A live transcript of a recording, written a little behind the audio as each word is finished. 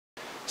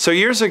So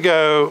years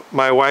ago,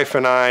 my wife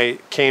and I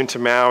came to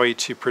Maui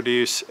to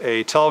produce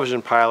a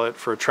television pilot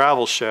for a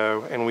travel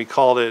show, and we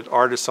called it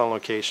Artists on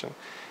Location.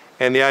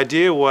 And the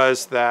idea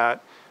was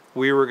that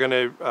we were going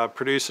to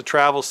produce a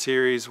travel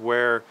series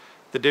where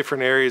the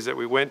different areas that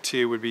we went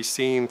to would be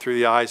seen through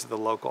the eyes of the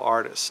local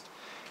artist.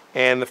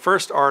 And the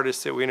first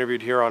artist that we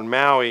interviewed here on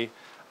Maui,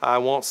 I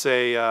won't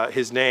say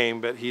his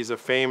name, but he's a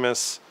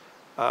famous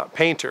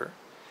painter.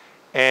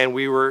 And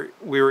we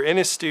were in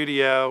his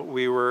studio.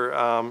 We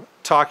were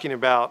talking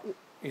about,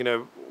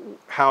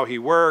 how he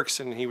works,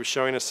 and he was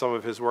showing us some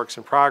of his works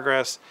in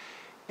progress.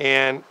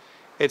 And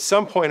at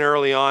some point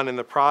early on in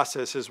the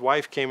process, his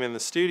wife came in the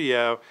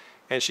studio,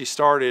 and she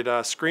started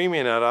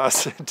screaming at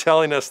us and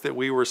telling us that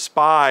we were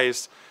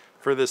spies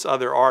for this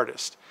other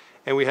artist.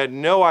 And we had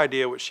no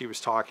idea what she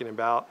was talking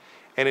about.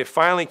 And it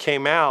finally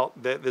came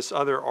out that this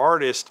other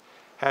artist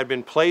had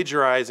been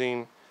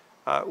plagiarizing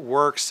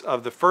works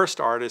of the first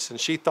artist, and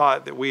she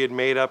thought that we had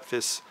made up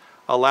this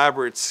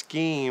elaborate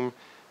scheme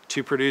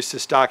to produce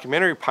this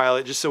documentary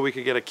pilot just so we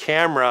could get a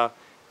camera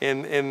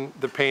in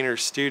the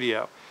painter's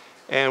studio.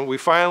 And we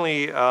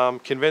finally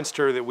convinced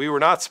her that we were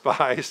not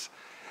spies,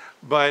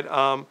 but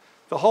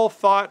the whole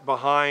thought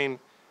behind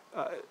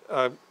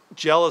a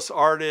jealous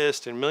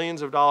artist and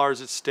millions of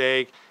dollars at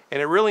stake,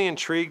 and it really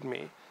intrigued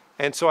me.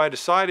 And so I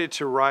decided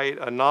to write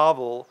a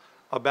novel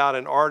about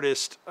an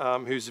artist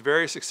who's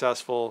very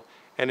successful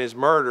and is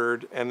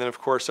murdered, and then of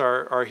course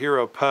our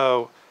hero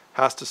Poe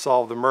has to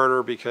solve the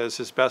murder because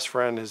his best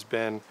friend has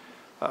been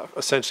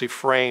essentially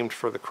framed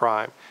for the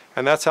crime.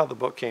 And that's how the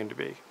book came to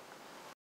be.